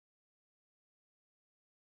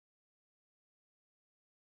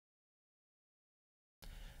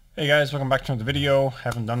Hey guys, welcome back to another video.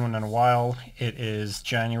 Haven't done one in a while. It is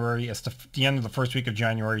January. It's the end of the first week of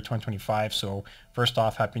January 2025. So first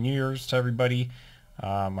off, Happy New Year's to everybody.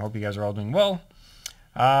 I hope you guys are all doing well.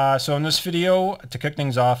 So in this video, to kick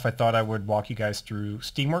things off, I thought I would walk you guys through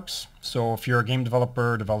Steamworks. So if you're a game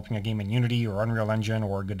developer developing a game in Unity or Unreal Engine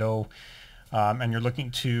or Godot, and you're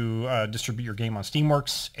looking to distribute your game on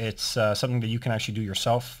Steamworks, it's something that you can actually do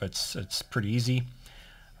yourself. It's pretty easy.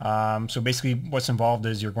 So basically what's involved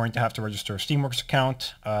is you're going to have to register a Steamworks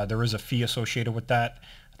account. There is a fee associated with that.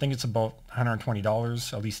 I think it's about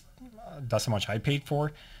 $120, at least that's how much I paid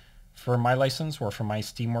for my license or for my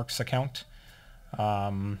Steamworks account.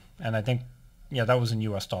 And I think, yeah, that was in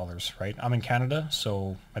US dollars, right? I'm in Canada,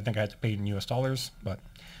 so I think I had to pay it in US dollars. But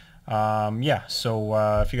yeah,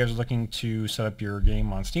 so if you guys are looking to set up your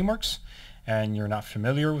game on Steamworks, and you're not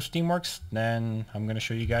familiar with Steamworks, then I'm going to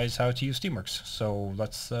show you guys how to use Steamworks. So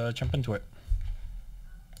let's jump into it.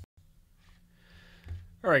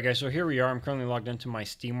 Alright guys, so here we are. I'm currently logged into my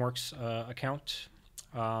Steamworks account.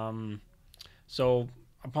 So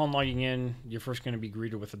upon logging in, you're first going to be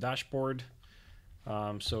greeted with a dashboard.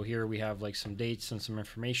 So here we have like some dates and some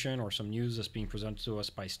information or some news that's being presented to us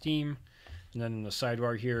by Steam. And then in the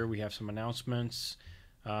sidebar here, we have some announcements.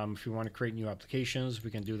 If you want to create new applications, we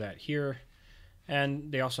can do that here.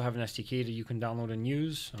 And they also have an SDK that you can download and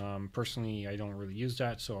use. Personally, I don't really use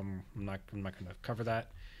that, so I'm not going to cover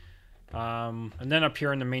that. And then up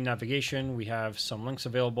here in the main navigation, we have some links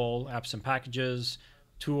available, apps and packages,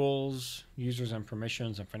 tools, users and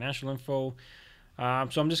permissions, and financial info.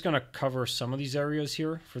 So I'm just going to cover some of these areas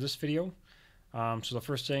here for this video. So the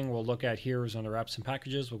first thing we'll look at here is under apps and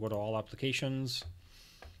packages. We'll go to all applications.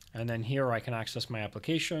 And then here I can access my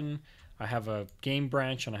application. I have a game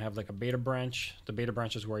branch and I have like a beta branch. The beta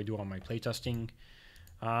branch is where I do all my playtesting.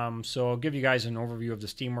 So I'll give you guys an overview of the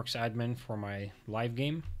Steamworks admin for my live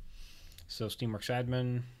game. So Steamworks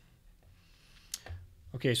admin.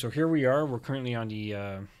 Okay, so here we are. We're currently on the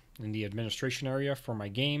in the administration area for my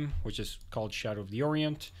game, which is called Shadow of the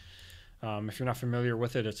Orient. If you're not familiar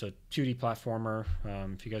with it, it's a 2D platformer.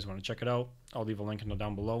 If you guys want to check it out, I'll leave a link in the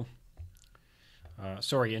down below.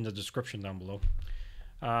 Sorry, in the description down below.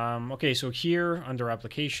 Okay, so here under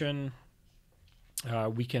application,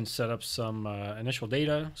 we can set up some initial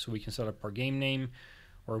data. So we can set up our game name,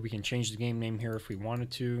 or we can change the game name here if we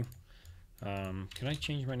wanted to. Can I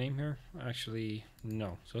change my name here? Actually,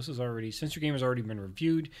 no. So this is already, since your game has already been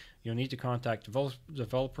reviewed, you'll need to contact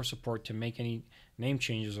developer support to make any name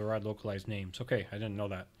changes or add localized names. Okay, I didn't know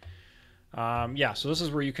that. Yeah, so this is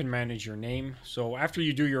where you can manage your name. So after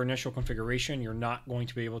you do your initial configuration, you're not going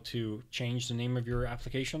to be able to change the name of your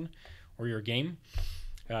application or your game.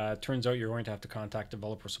 It turns out you're going to have to contact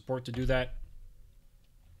developer support to do that.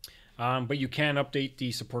 But you can update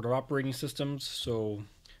the supported operating systems. So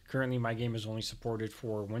currently my game is only supported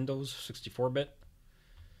for Windows 64-bit.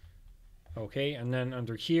 Okay, and then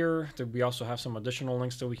under here, we also have some additional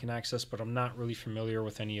links that we can access, but I'm not really familiar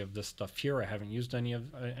with any of this stuff here. I haven't used any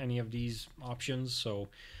of these options, so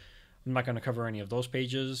I'm not going to cover any of those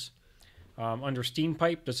pages. Under Steam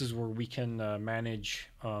Pipe, this is where we can manage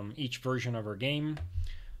each version of our game.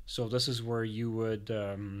 So this is where you would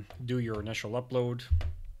do your initial upload,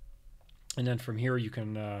 and then from here you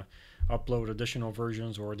can upload additional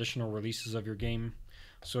versions or additional releases of your game.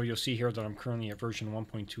 So you'll see here that I'm currently at version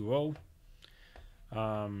 1.20.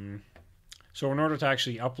 So in order to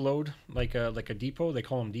actually upload like a depot, they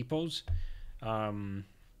call them depots,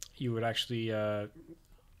 you would actually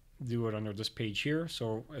do it under this page here.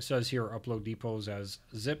 So it says here upload depots as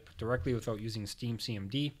zip directly without using Steam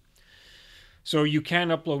CMD. So you can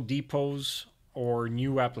upload depots or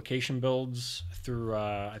new application builds through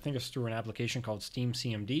I think it's through an application called Steam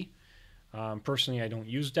CMD. Personally, I don't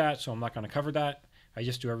use that, so I'm not going to cover that. I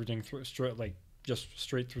just do everything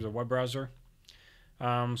straight through the web browser.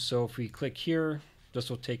 So if we click here, this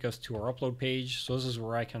will take us to our upload page. So this is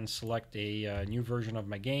where I can select a new version of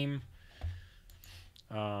my game.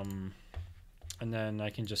 And then I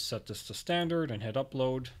can just set this to standard and hit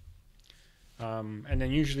upload. And then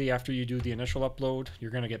usually after you do the initial upload,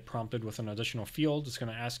 you're going to get prompted with an additional field. It's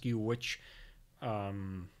going to ask you which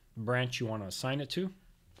branch you want to assign it to.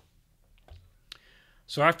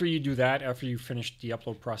 So after you do that, after you finish the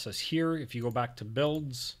upload process here, if you go back to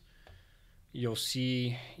builds, you'll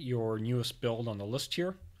see your newest build on the list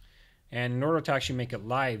here. And in order to actually make it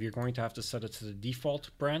live, you're going to have to set it to the default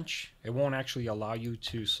branch. It won't actually allow you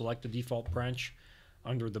to select the default branch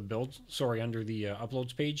under the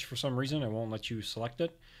uploads page. For some reason, it won't let you select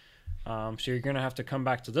it. So you're going to have to come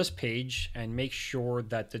back to this page and make sure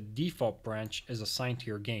that the default branch is assigned to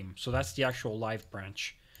your game. So that's the actual live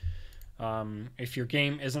branch. If your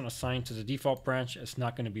game isn't assigned to the default branch, it's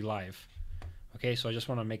not going to be live. Okay, so I just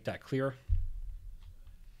want to make that clear.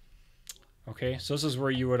 Okay, so this is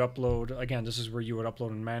where you would upload, again, this is where you would upload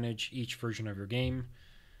and manage each version of your game.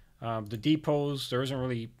 The depots, there isn't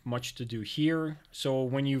really much to do here. So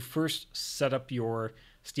when you first set up your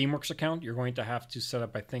Steamworks account, you're going to have to set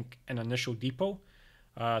up, I think, an initial depot.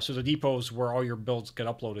 So the depot is where all your builds get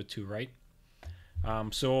uploaded to, right?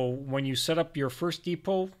 So when you set up your first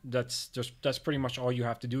depot, that's pretty much all you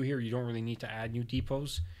have to do here. You don't really need to add new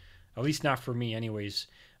depots, at least not for me anyways.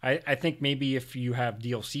 I think maybe if you have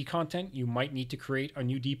DLC content, you might need to create a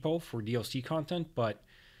new depot for DLC content, but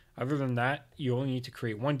other than that, you only need to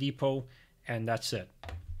create one depot, and that's it.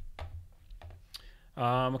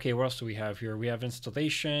 Okay, what else do we have here? We have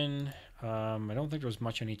installation. I don't think there's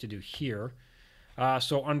much I need to do here.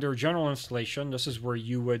 So under general installation, this is where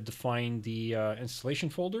you would define the installation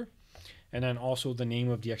folder, and then also the name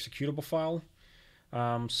of the executable file.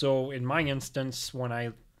 So in my instance, when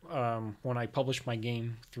I publish my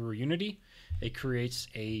game through Unity, it creates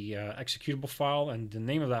a executable file, and the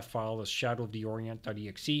name of that file is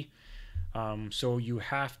shadowoftheorient.exe. So you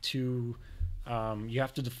have to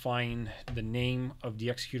define the name of the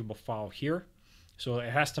executable file here. So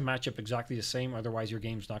it has to match up exactly the same, otherwise your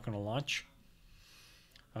game's not going to launch.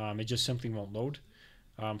 It just simply won't load.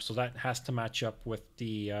 So that has to match up with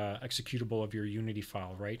the executable of your Unity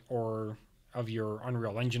file, right? Or of your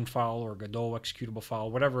Unreal Engine file or Godot executable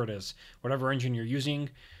file, whatever it is, whatever engine you're using.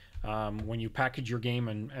 When you package your game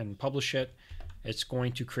and publish it, it's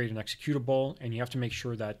going to create an executable, and you have to make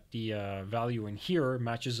sure that the value in here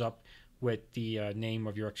matches up with the name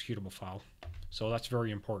of your executable file. So that's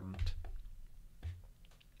very important.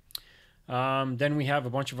 Then we have a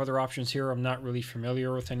bunch of other options here. I'm not really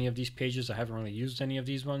familiar with any of these pages. I haven't really used any of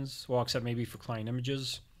these ones, well, except maybe for client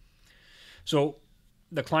images. So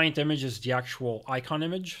the client image is the actual icon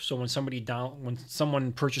image. So when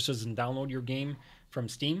someone purchases and download your game from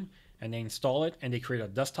Steam and they install it and they create a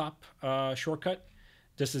desktop shortcut,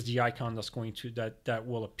 this is the icon that's going to that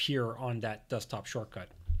will appear on that desktop shortcut.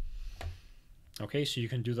 Okay, so you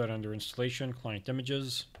can do that under installation, client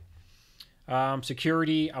images.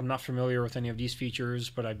 Security, I'm not familiar with any of these features,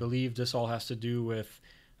 but I believe this all has to do with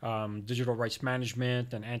digital rights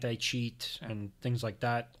management and anti-cheat and things like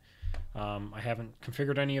that. I haven't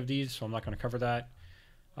configured any of these, so I'm not going to cover that.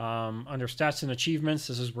 Under stats and achievements,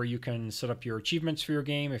 this is where you can set up your achievements for your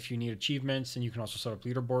game if you need achievements, and you can also set up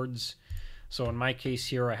leaderboards. So in my case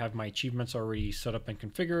here, I have my achievements already set up and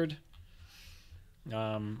configured.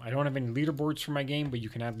 I don't have any leaderboards for my game, but you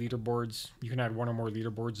can add leaderboards. You can add one or more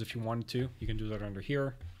leaderboards if you wanted to. You can do that under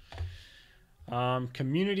here.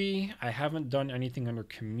 Community, I haven't done anything under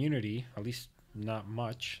community, at least not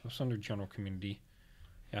much. That's under general community.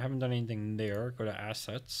 Yeah, I haven't done anything there. Go to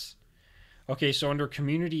assets. Okay, so under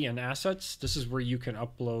community and assets, this is where you can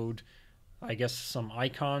upload, I guess, some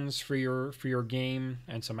icons for your game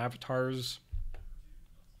and some avatars.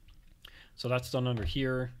 So that's done under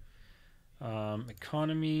here.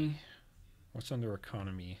 Economy, what's under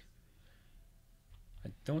economy? I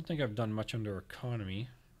don't think I've done much under economy.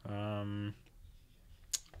 And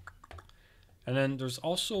then there's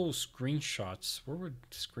also screenshots. Where would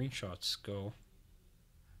screenshots go?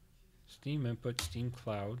 Steam input, Steam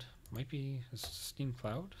cloud. Might be, is it Steam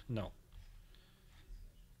cloud? No.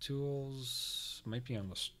 Tools might be on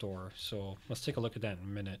the store. So let's take a look at that in a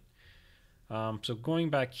minute. So going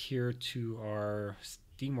back here to our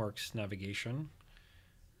Steamworks navigation.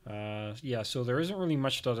 Yeah, so there isn't really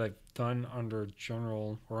much that I've done under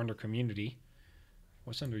general or under community.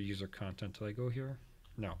 What's under user content? Did I go here?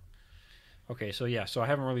 No. Okay, so yeah, so I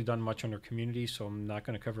haven't really done much under community, so I'm not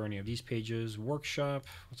going to cover any of these pages. Workshop,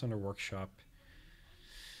 what's under workshop?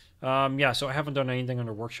 Yeah, so I haven't done anything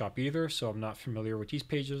under workshop either, so I'm not familiar with these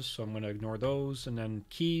pages, so I'm going to ignore those. And then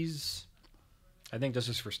keys, I think this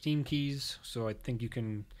is for Steam keys, so I think you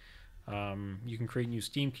can create new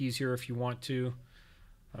Steam keys here if you want to.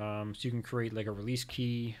 So you can create like a release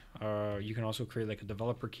key. You can also create like a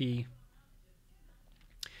developer key.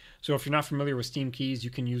 So if you're not familiar with Steam keys, you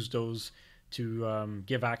can use those to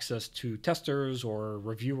give access to testers or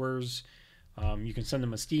reviewers. You can send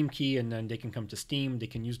them a Steam key, and then they can come to Steam. They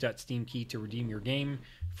can use that Steam key to redeem your game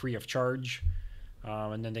free of charge,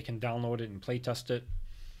 and then they can download it and play test it.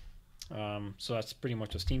 So that's pretty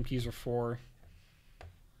much what Steam keys are for.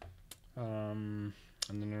 And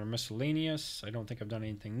then there are miscellaneous. I don't think I've done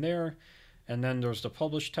anything there. And then there's the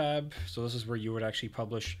publish tab. So this is where you would actually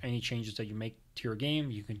publish any changes that you make to your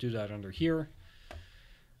game. You can do that under here.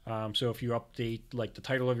 So if you update like the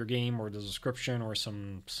title of your game or the description or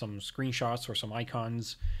some screenshots or some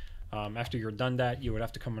icons, After you're done that, you would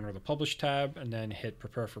have to come under the Publish tab and then hit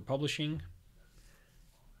Prepare for Publishing.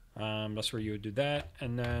 That's where you would do that.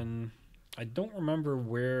 And then I don't remember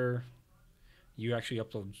where you actually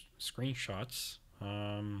upload screenshots.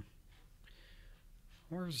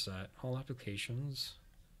 Where is that? All applications,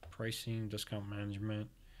 pricing, discount management.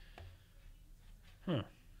 Huh.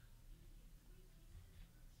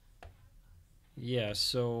 Yeah,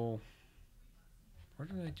 so where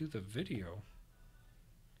did I do the video?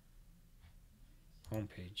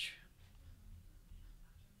 Homepage.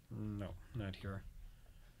 No, not here.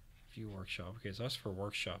 View workshop. Okay, so that's for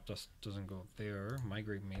workshop. That doesn't go there.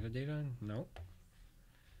 Migrate metadata. Nope.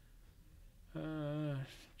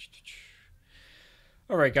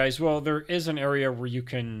 All right, guys. Well, there is an area where you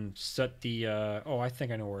can set the. Oh, I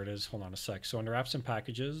think I know where it is. Hold on a sec. So under apps and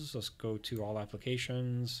packages, let's go to all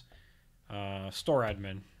applications, store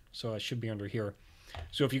admin. So it should be under here.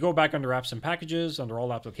 So if you go back under apps and packages, under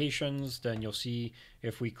all applications, then you'll see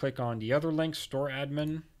if we click on the other link, store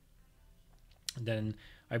admin, then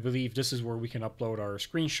I believe this is where we can upload our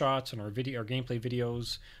screenshots and our gameplay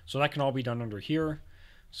videos. So that can all be done under here.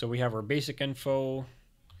 So we have our basic info.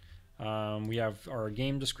 We have our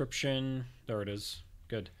game description. There it is.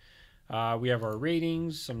 Good. We have our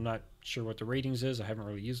ratings. I'm not sure what the ratings is. I haven't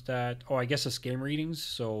really used that. Oh, I guess it's game ratings.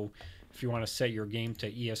 So if you want to set your game to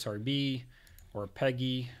ESRB or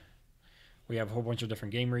PEGI, we have a whole bunch of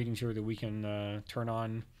different game ratings here that we can turn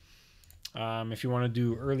on. If you want to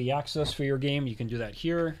do early access for your game, you can do that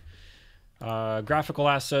here. Graphical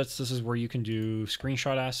assets, this is where you can do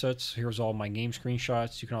screenshot assets. Here's all my game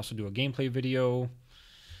screenshots. You can also do a gameplay video.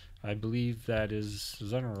 I believe that is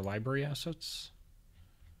that under library assets?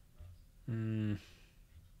 No.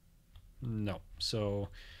 So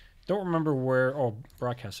don't remember where. Oh,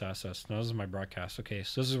 broadcast assets. No, this is my broadcast. Okay,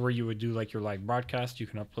 so this is where you would do like your live broadcast. You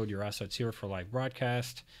can upload your assets here for live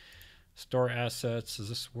broadcast. Store assets. Is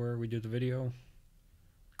this where we do the video?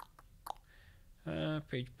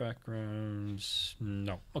 Page backgrounds.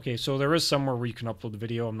 No. Okay, so there is somewhere where you can upload the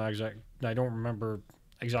video. I'm not exact. I don't remember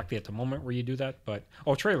exactly at the moment where you do that, but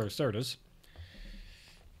oh, trailers. There it is.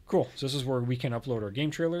 Cool. So this is where we can upload our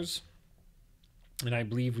game trailers, and I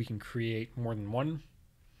believe we can create more than one.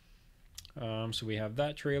 So we have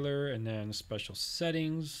that trailer, and then special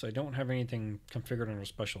settings. I don't have anything configured under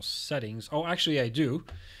special settings. Oh, actually, I do.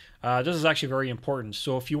 This is actually very important.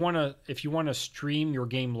 So if you wanna stream your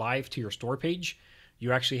game live to your store page,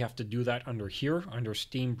 you actually have to do that under here, under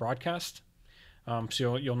Steam Broadcast.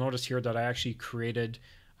 So you'll notice here that I actually created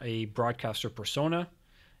a broadcaster persona,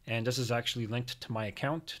 and this is actually linked to my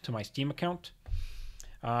account, to my Steam account.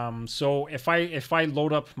 So if I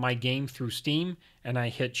load up my game through Steam and I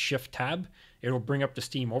hit Shift Tab, it'll bring up the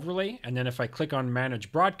Steam overlay, and then if I click on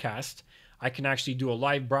Manage Broadcast, I can actually do a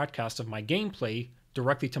live broadcast of my gameplay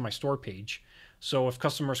directly to my store page. So if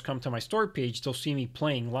customers come to my store page, they'll see me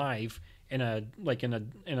playing live in a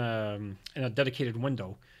dedicated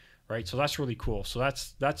window, right? So that's really cool. So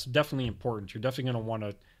that's definitely important. You're definitely going to want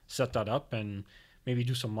to set that up and maybe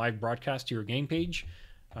do some live broadcast to your game page,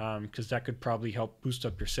 because that could probably help boost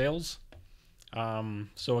up your sales.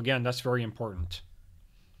 So again, that's very important.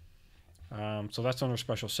 So that's under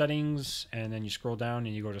special settings, and then you scroll down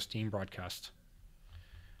and you go to Steam Broadcast.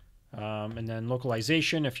 And then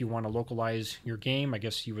localization, if you want to localize your game, I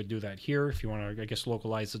guess you would do that here. If you want to, I guess,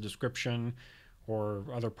 localize the description or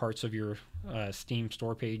other parts of your Steam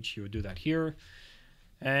store page, you would do that here.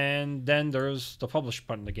 And then there's the publish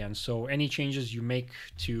button again. So any changes you make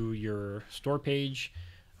to your store page,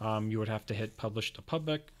 you would have to hit publish to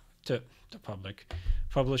public,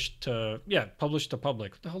 publish to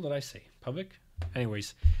public. What the hell did I say? Public?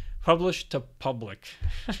 Anyways, publish to public.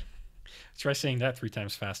 Try saying that 3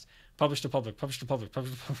 times fast. Publish to public, publish to public,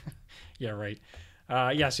 publish to public. Yeah, right.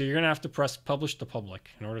 Yeah, so you're going to have to press publish to public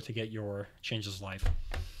in order to get your changes live.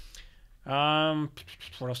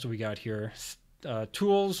 What else do we got here?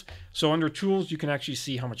 Tools. So under tools, you can actually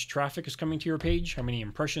see how much traffic is coming to your page, how many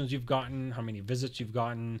impressions you've gotten, how many visits you've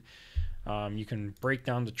gotten. You can break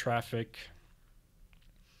down the traffic.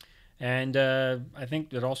 And I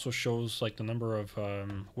think it also shows like the number of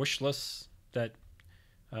wish lists that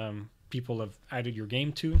people have added your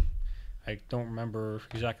game to. I don't remember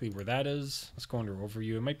exactly where that is. Let's go under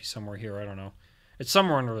overview. It might be somewhere here. I don't know. It's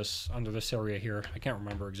somewhere under this area here. I can't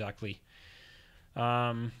remember exactly.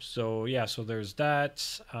 So yeah, so there's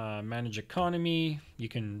that. Manage economy. You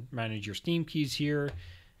can manage your Steam keys here.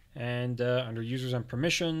 And under users and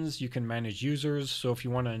permissions, you can manage users. So if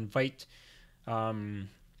you want to invite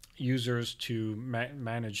users to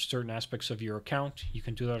manage certain aspects of your account, you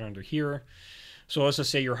can do that under here. So let's just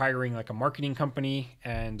say you're hiring like a marketing company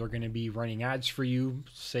and they're going to be running ads for you,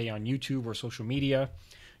 say on YouTube or social media.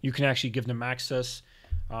 You can actually give them access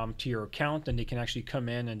to your account, and they can actually come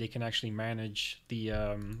in and they can actually manage the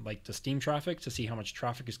like the Steam traffic to see how much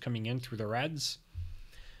traffic is coming in through their ads.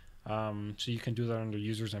 So you can do that under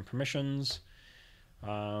users and permissions.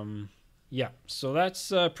 Yeah, so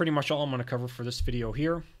that's pretty much all I'm going to cover for this video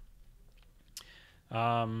here.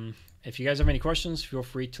 If you guys have any questions, feel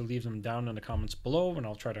free to leave them down in the comments below, and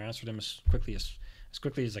I'll try to answer them as quickly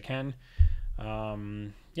as I can.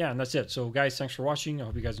 Yeah, and that's it. So guys, thanks for watching. I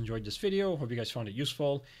hope you guys enjoyed this video. Hope you guys found it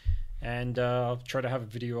useful, and I'll try to have a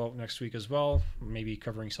video out next week as well, maybe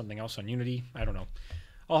covering something else on Unity. I don't know.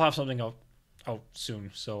 I'll have something out soon.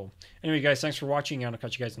 So anyway, guys, thanks for watching, and I'll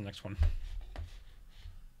catch you guys in the next one.